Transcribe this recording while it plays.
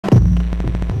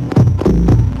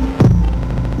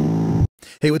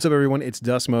Hey, what's up everyone? It's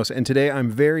Duskmos, and today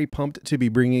I'm very pumped to be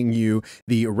bringing you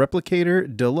the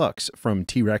Replicator D'Luxe from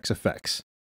T-Rex Effects.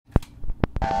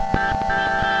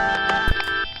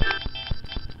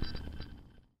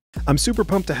 I'm super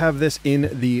pumped to have this in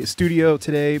the studio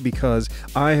today because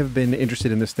I have been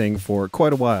interested in this thing for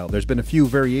quite a while. There's been a few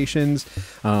variations.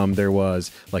 There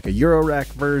was like a Eurorack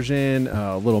version,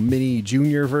 a little mini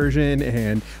junior version,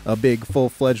 and a big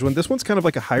full-fledged one. This one's kind of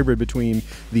like a hybrid between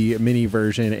the mini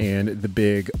version and the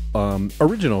big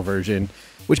original version,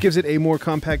 which gives it a more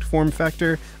compact form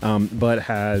factor, but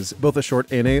has both a short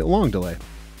and a long delay.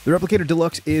 The Replicator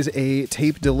D'Luxe is a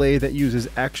tape delay that uses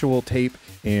actual tape,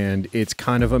 and it's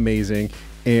kind of amazing.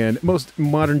 And most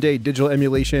modern day digital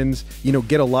emulations,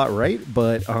 get a lot right,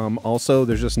 but also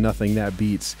there's just nothing that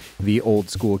beats the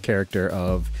old school character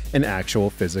of an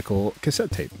actual physical cassette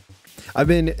tape. I've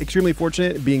been extremely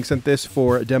fortunate being sent this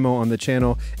for a demo on the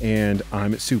channel, and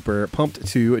I'm super pumped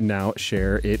to now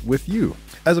share it with you.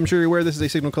 As I'm sure you're aware, this is a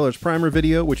Signal Colors primer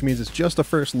video, which means it's just a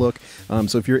first look.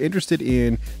 So if you're interested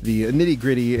in the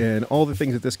nitty-gritty and all the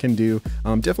things that this can do,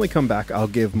 definitely come back. I'll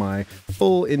give my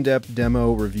full in-depth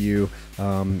demo review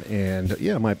and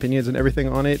yeah, my opinions and everything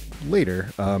on it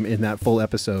later in that full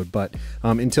episode. But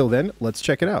until then, let's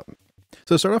check it out.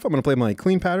 So to start off, I'm going to play my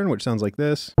clean pattern, which sounds like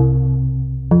this.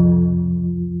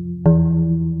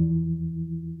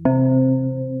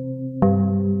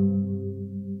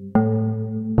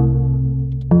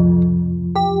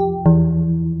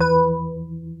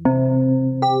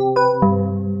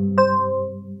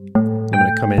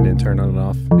 Come in and turn on and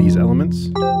off these elements.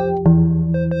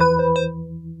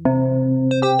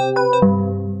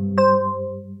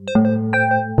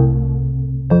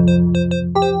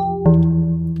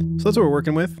 So that's what we're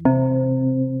working with.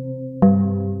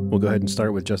 We'll go ahead and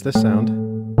start with just this sound,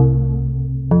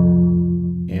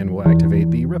 and we'll activate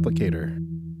the replicator.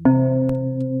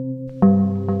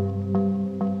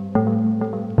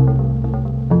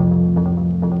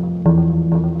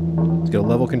 Get a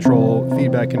level control,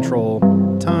 feedback control,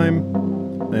 time,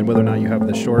 and whether or not you have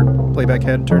the short playback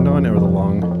head turned on or the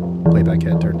long playback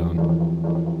head turned on.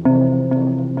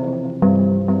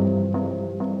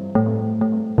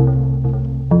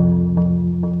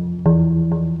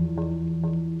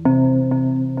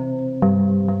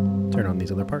 Turn on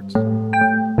these other parts.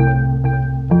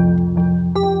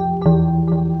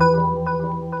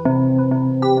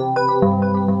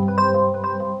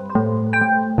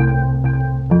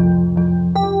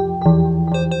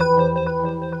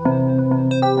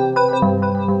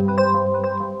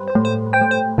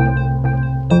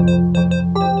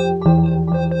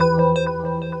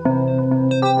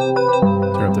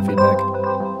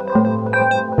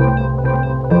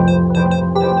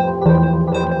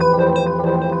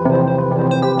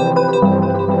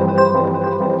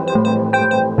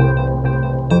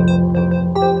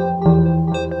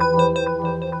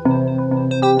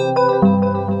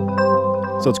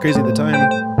 So it's crazy at the time,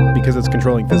 because it's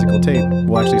controlling physical tape,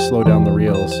 we'll actually slow down the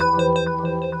reels.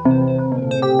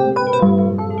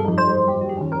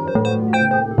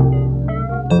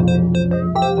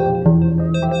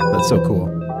 That's so cool.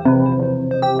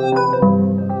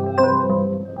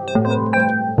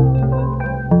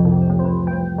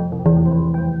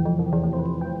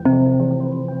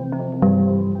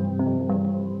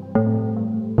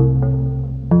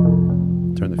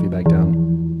 Turn the feedback down.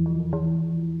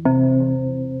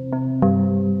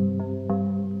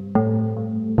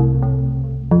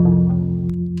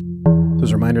 As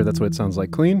a reminder, that's what it sounds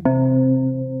like clean.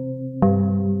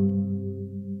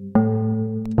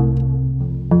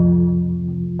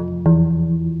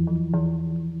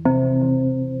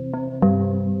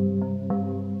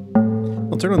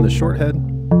 I'll turn on the short head.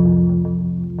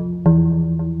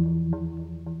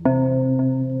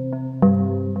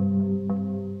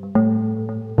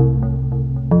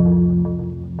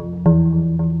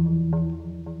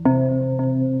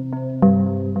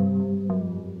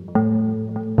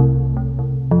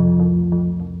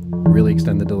 Really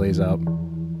extend the delays out.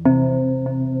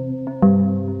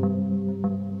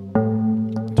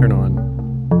 Turn on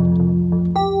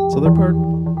this other part.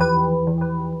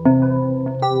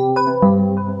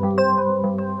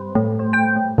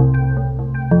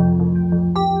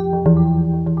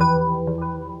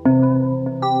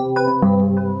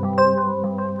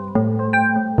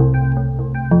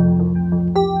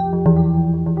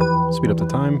 Speed up the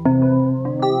time.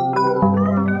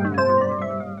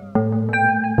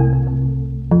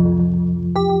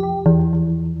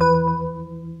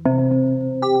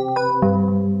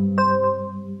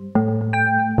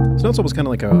 So it's almost kind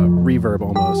of like a reverb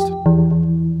almost.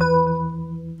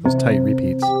 Those tight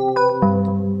repeats.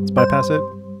 Let's bypass it.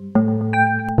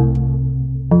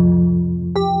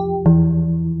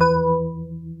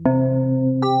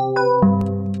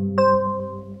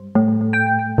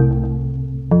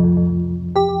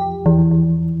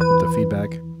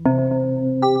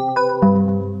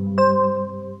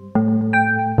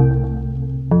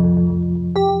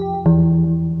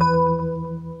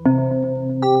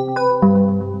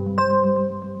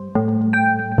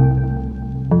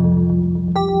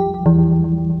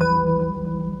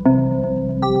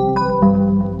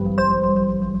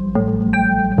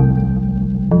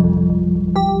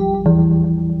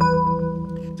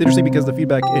 interesting because the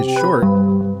feedback is short,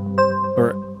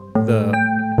 or the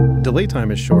delay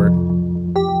time is short.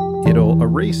 It'll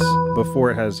erase before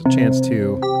it has a chance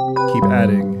to keep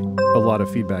adding a lot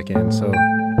of feedback in, so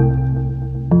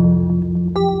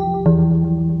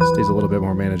it stays a little bit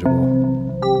more manageable.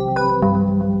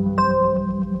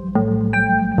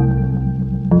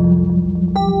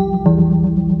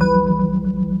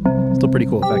 Still pretty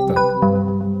cool effect though.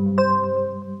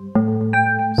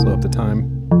 Slow up the time.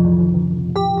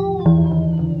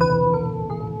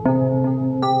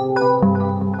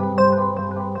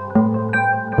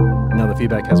 Now the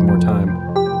feedback has more time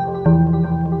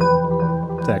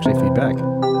to actually feed back.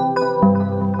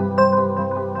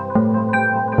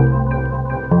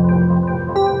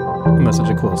 And that's such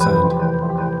a cool sound.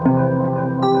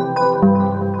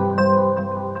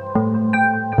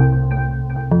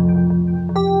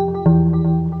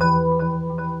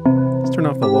 Let's turn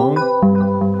off the long.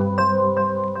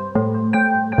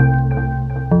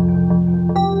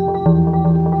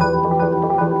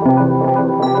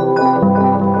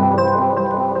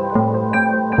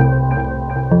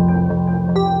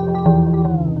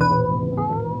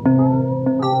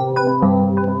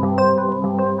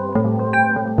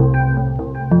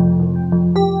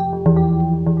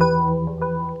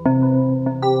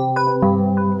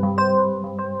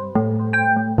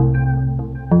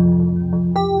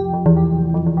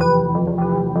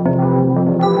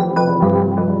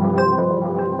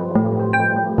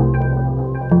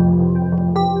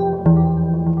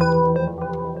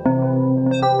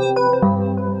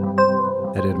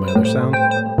 Edit my other sound.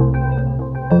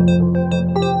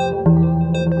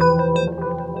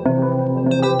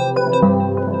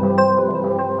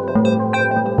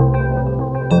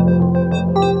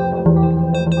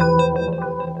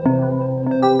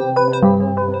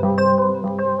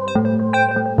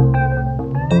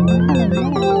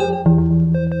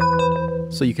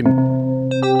 So you can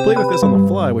play with this on the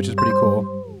fly, which is pretty cool,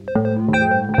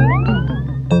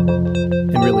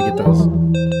 and really get those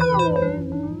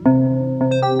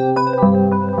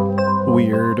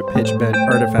weird pitch bend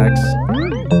artifacts.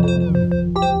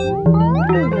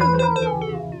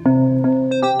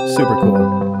 Super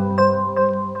cool.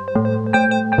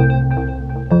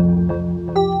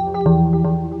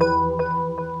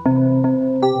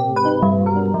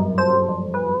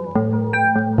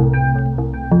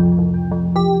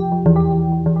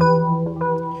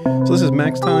 So this is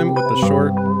max time with the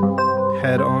short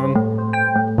head on.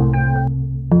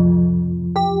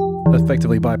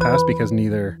 Effectively bypassed because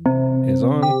neither is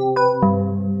on.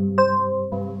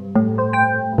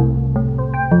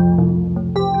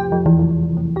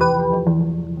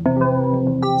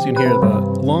 So you can hear the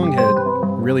long head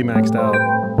really maxed out.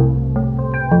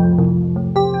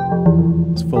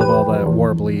 It's full of all that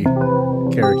warbly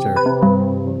character.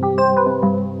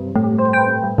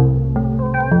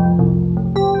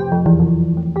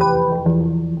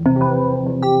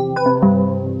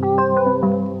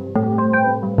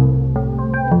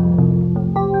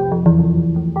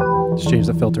 Just change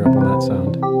the filter up on that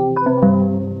sound.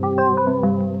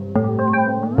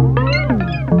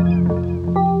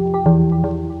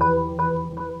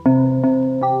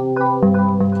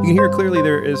 You can hear clearly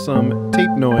there is some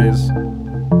tape noise,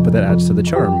 but that adds to the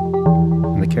charm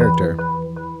and the character.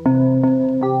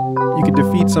 You could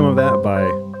defeat some of that by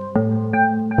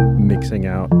mixing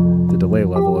out the delay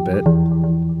level a bit.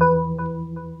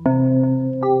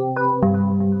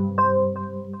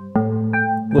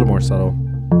 A little more subtle,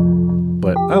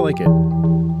 but I like it.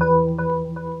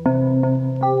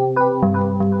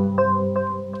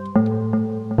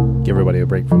 Give everybody a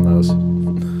break from those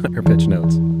higher pitch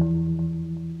notes.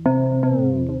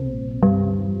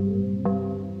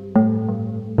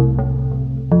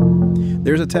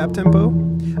 There's a tap tempo,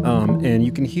 and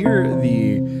you can hear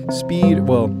the speed,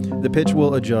 well, the pitch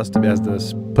will adjust as the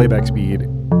playback speed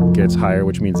gets higher,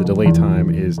 which means the delay time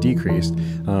is decreased.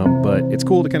 But it's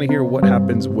cool to kind of hear what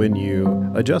happens when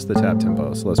you adjust the tap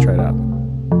tempo. So let's try it out.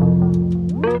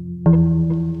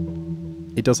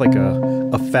 It does like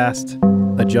a fast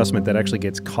adjustment that actually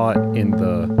gets caught in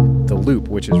the loop,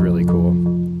 which is really cool.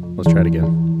 Let's try it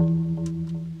again.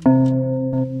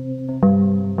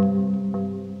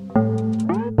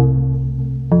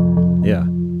 Yeah,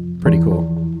 pretty cool.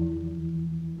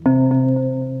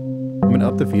 I'm gonna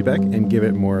up the feedback and give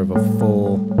it more of a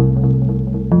full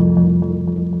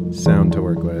sound to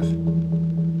work with.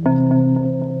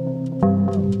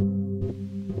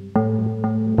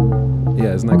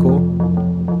 Yeah, isn't that cool?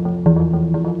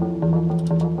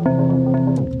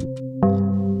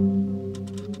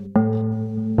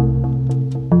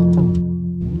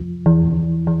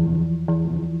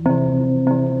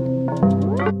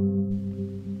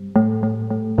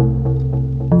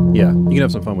 can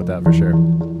have some fun with that for sure.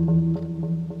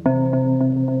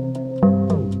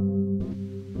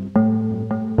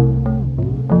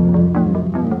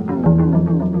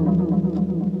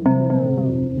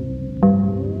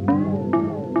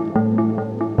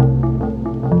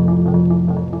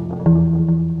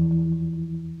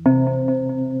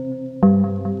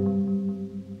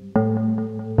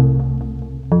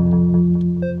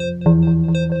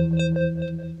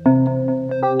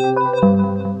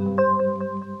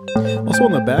 Also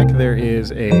on the back there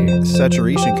is a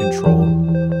saturation control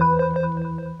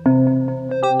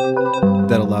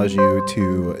that allows you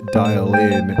to dial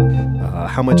in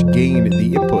how much gain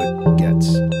the input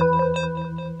gets,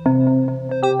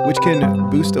 which can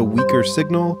boost a weaker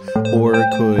signal or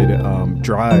could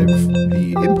drive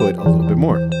the input a little bit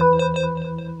more,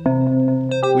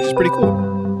 which is pretty cool.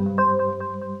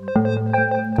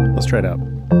 Let's try it out.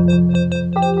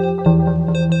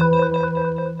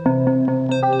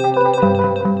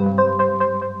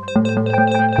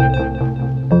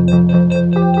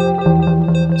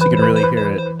 So you can really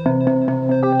hear it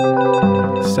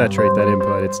saturate that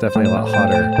input. It's definitely a lot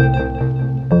hotter.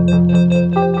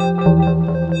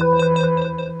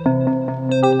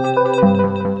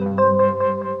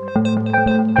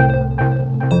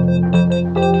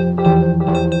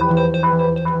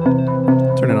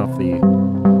 Turning off the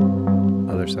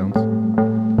other sounds.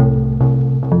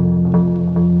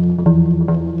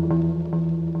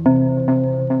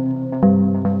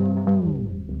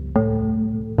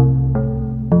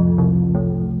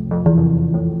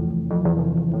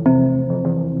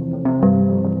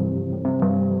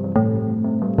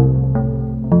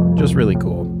 Just really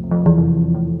cool.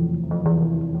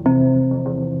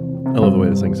 I love the way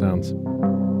this thing sounds.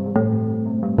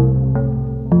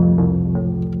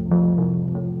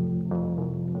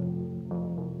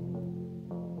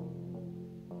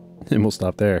 And we'll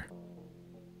stop there.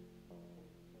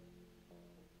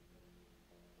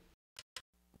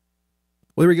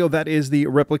 Well, there we go. That is the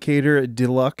Replicator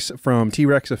D'Luxe from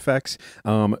T-Rex Effects.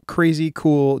 Crazy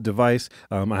cool device.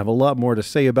 I have a lot more to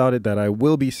say about it that I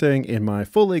will be saying in my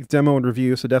full-length demo and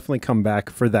review, so definitely come back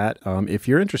for that if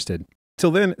you're interested. Till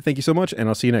then, thank you so much, and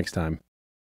I'll see you next time.